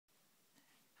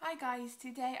Hi guys,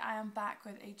 today I am back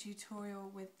with a tutorial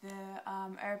with the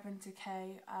Urban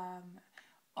Decay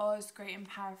Oz Great and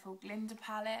Powerful Glinda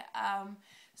palette.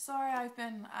 Sorry I've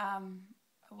been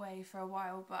away for a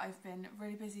while, but I've been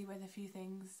really busy with a few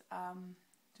things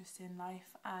just in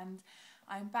life, and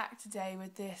I'm back today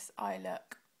with this eye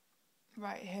look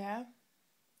right here.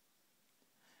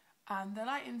 And the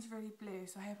lighting's really blue,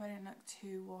 so I hope I didn't look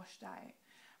too washed out.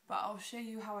 But I'll show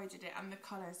you how I did it and the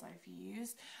colours I've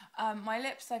used. My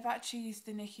lips, I've actually used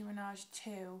the Nicki Minaj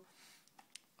 2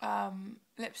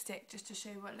 lipstick just to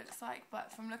show you what it looks like.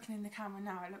 But from looking in the camera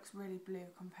now, it looks really blue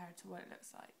compared to what it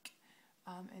looks like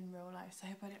in real life. So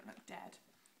I hope I don't look dead.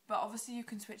 But obviously you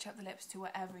can switch up the lips to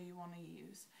whatever you want to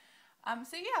use.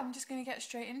 So yeah, I'm just going to get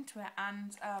straight into it.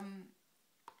 And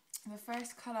the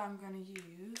first colour I'm going to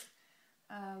use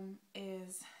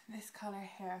is this colour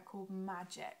here called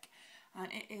Magic. And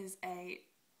it is a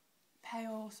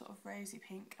pale sort of rosy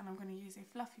pink, and I'm going to use a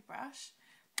fluffy brush,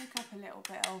 pick up a little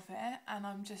bit of it, and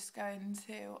I'm just going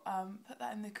to put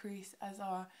that in the crease as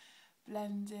our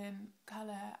blending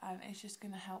colour, and it's just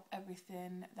going to help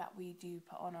everything that we do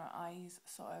put on our eyes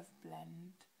sort of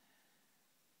blend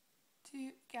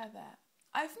together.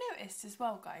 I've noticed as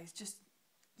well, guys,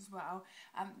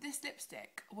 this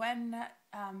lipstick, when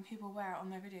people wear it on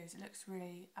their videos, it looks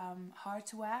really hard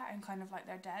to wear and kind of like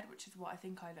they're dead, which is what I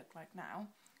think I look like now.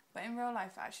 But in real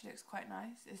life it actually looks quite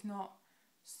nice. It's not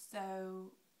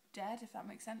so dead, if that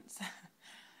makes sense.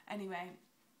 Anyway,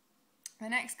 the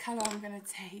next colour I'm going to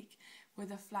take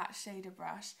with a flat shader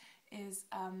brush is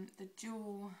the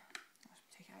Jewel, I'll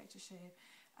take it out to show you,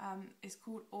 it's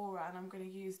called Aura, and I'm going to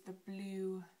use the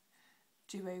blue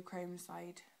duochrome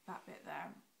side, that bit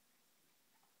there.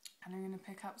 And I'm going to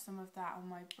pick up some of that on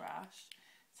my brush,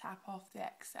 tap off the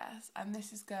excess, and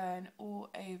this is going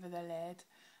all over the lid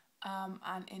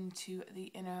and into the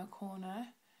inner corner,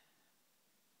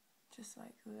 just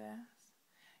like this.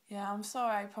 Yeah, I'm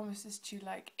sorry I promised this to you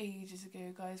like ages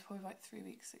ago, guys, probably like 3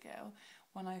 weeks ago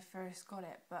when I first got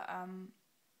it, but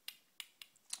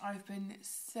I've been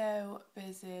so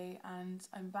busy and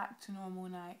I'm back to normal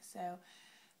now, so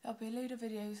there'll be a load of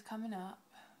videos coming up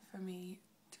for me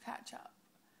to catch up.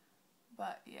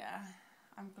 But yeah,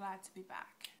 I'm glad to be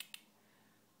back.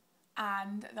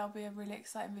 And there'll be a really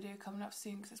exciting video coming up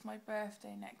soon because it's my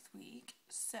birthday next week.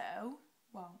 So,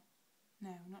 well,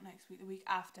 no, not next week, the week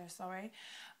after, sorry.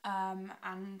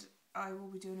 And I will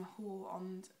be doing a haul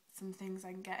on some things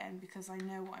I'm getting because I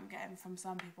know what I'm getting from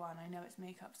some people and I know it's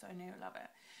makeup, so I know you'll love it.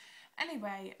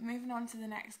 Anyway, moving on to the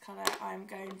next colour, I'm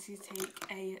going to take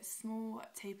a small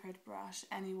tapered brush,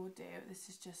 any will do. This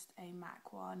is just a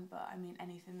MAC one, but I mean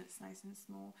anything that's nice and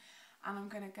small. And I'm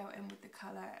going to go in with the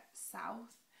colour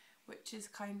South, which is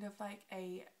kind of like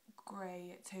a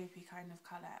grey taupey kind of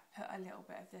colour. Put a little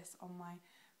bit of this on my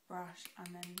brush and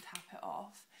then tap it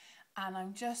off. And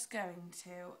I'm just going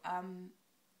to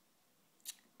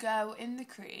go in the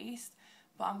crease.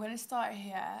 But I'm going to start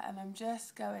here, and I'm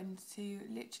just going to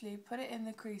literally put it in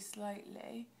the crease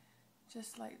slightly,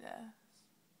 just like this.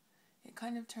 It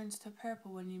kind of turns to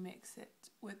purple when you mix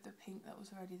it with the pink that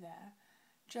was already there,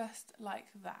 just like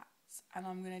that. And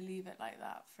I'm going to leave it like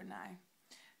that for now.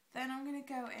 Then I'm going to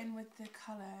go in with the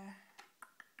colour,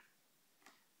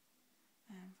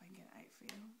 if I can get it out for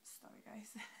you, sorry guys.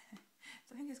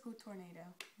 So I think it's called Tornado,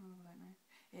 oh, I don't know.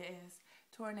 It is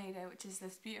Tornado, which is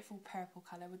this beautiful purple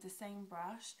colour with the same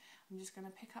brush. I'm just going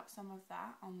to pick up some of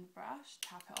that on the brush,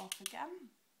 tap it off again,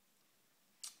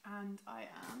 and I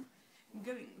am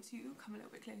going to come a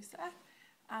little bit closer,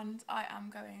 and I am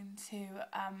going to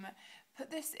put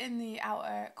this in the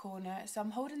outer corner. So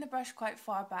I'm holding the brush quite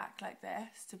far back like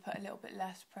this to put a little bit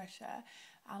less pressure,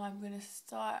 and I'm going to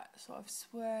start sort of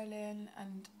swirling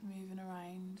and moving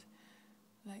around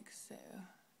like so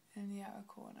in the outer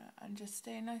corner, and just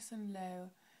stay nice and low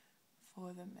for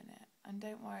the minute. And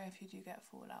don't worry if you do get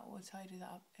fallout, we'll tidy that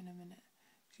up in a minute,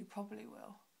 because you probably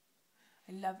will.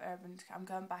 I love Urban Decay. I'm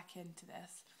going back into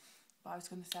this, but I was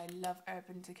going to say I love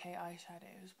Urban Decay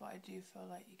eyeshadows, but I do feel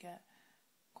like you get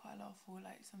quite a lot of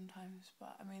fallout sometimes,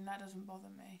 but I mean that doesn't bother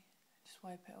me, just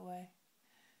wipe it away.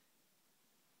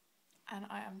 And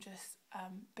I am just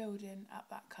building up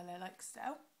that colour like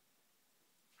so.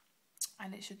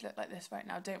 And it should look like this right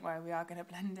now. Don't worry, we are going to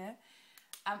blend it.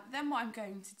 Then what I'm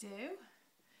going to do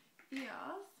is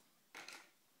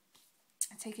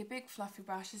take a big fluffy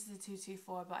brush. This is a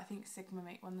 224, but I think Sigma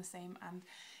make one the same, and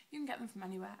you can get them from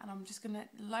anywhere. And I'm just going to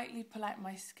lightly pull out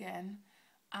my skin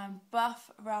and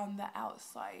buff around the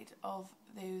outside of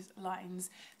those lines.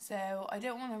 So I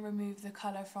don't want to remove the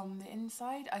colour from the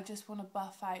inside. I just want to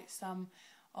buff out some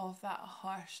of that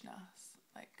harshness,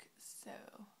 like so.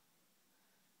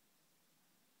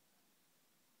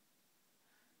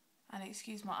 And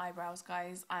excuse my eyebrows,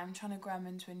 guys, I'm trying to grow them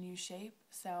into a new shape,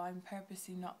 so I'm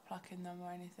purposely not plucking them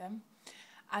or anything.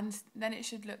 And then it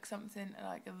should look something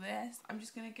like this. I'm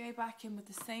just going to go back in with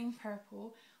the same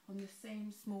purple on the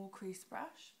same small crease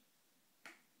brush.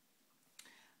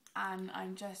 And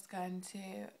I'm just going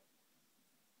to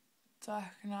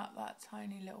darken up that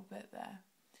tiny little bit there,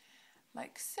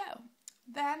 like so.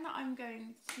 Then I'm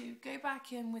going to go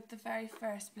back in with the very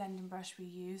first blending brush we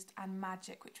used, and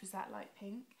Magic, which was that light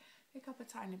pink. Pick up a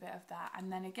tiny bit of that,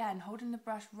 and then again, holding the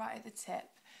brush right at the tip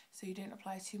so you don't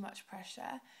apply too much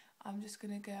pressure, I'm just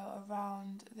going to go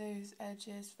around those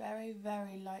edges very,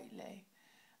 very lightly.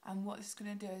 And what it's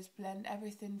going to do is blend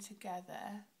everything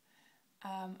together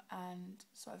and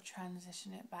sort of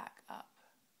transition it back up,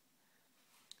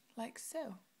 like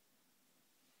so.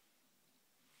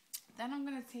 Then I'm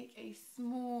going to take a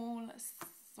small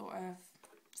sort of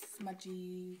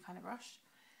smudgy kind of brush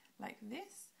like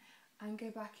this and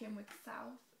go back in with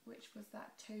South, which was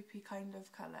that taupey kind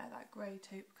of colour, that grey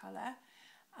taupe colour,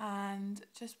 and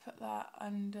just put that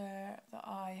under the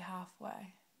eye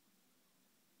halfway.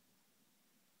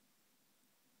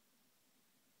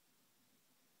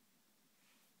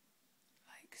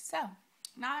 Like so.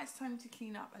 Now it's time to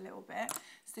clean up a little bit.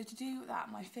 So to do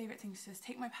that, my favourite thing to do is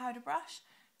take my powder brush,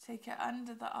 take it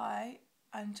under the eye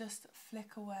and just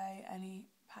flick away any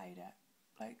powder,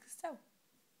 like so.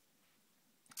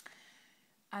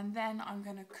 And then I'm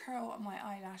going to curl my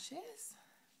eyelashes.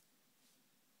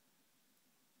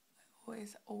 I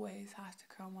always have to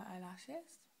curl my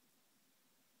eyelashes.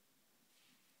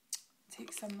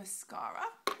 Take some mascara.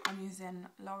 I'm using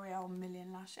L'Oreal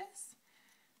Million Lashes.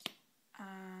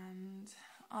 And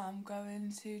I'm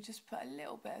going to just put a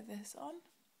little bit of this on.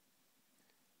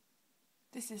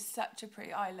 This is such a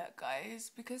pretty eye look,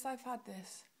 guys, because I've had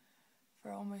this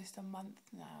for almost a month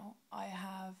now. I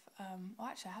have, well,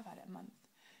 actually I have had it a month.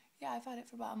 Yeah, I've had it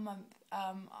for about a month.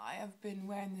 I have been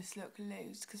wearing this look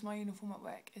loose because my uniform at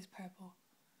work is purple.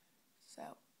 So,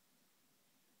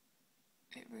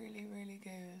 it really, really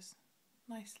goes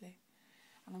nicely.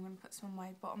 And I'm going to put some on my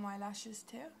bottom eyelashes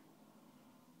too.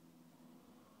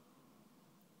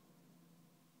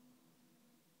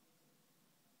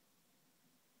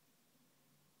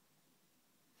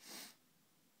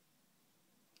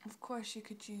 Of course, you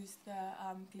could use the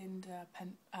Glinda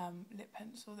lip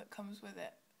pencil that comes with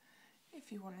it if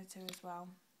you wanted to as well,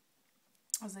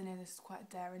 as I know this is quite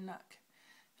a daring look.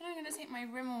 Then I'm going to take my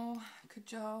Rimmel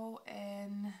Kajal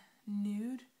in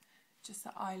Nude, just the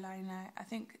eyeliner. I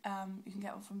think you can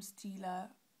get one from Stila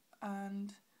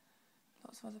and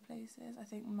lots of other places. I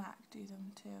think MAC do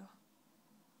them too.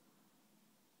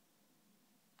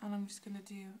 And I'm just going to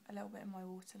do a little bit in my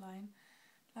waterline,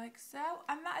 like so.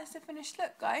 And that is the finished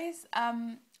look, guys.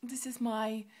 This is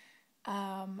my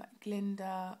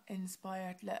Glinda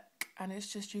inspired look, and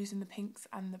it's just using the pinks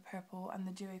and the purple and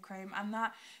the duochrome, and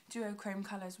that duochrome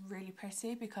colour is really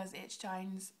pretty because it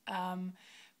shines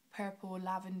purple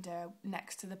lavender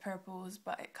next to the purples,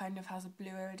 but it kind of has a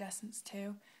blue iridescence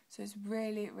too, so it's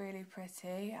really, really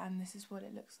pretty. And this is what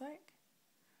it looks like,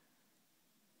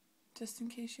 just in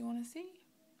case you want to see.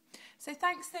 So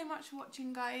thanks so much for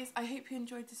watching, guys. I hope you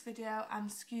enjoyed this video, and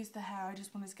excuse the hair, I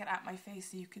just wanted to get out my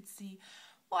face so you could see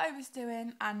what I was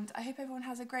doing, and I hope everyone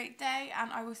has a great day,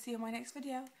 and I will see you in my next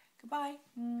video. Goodbye.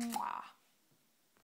 Mwah.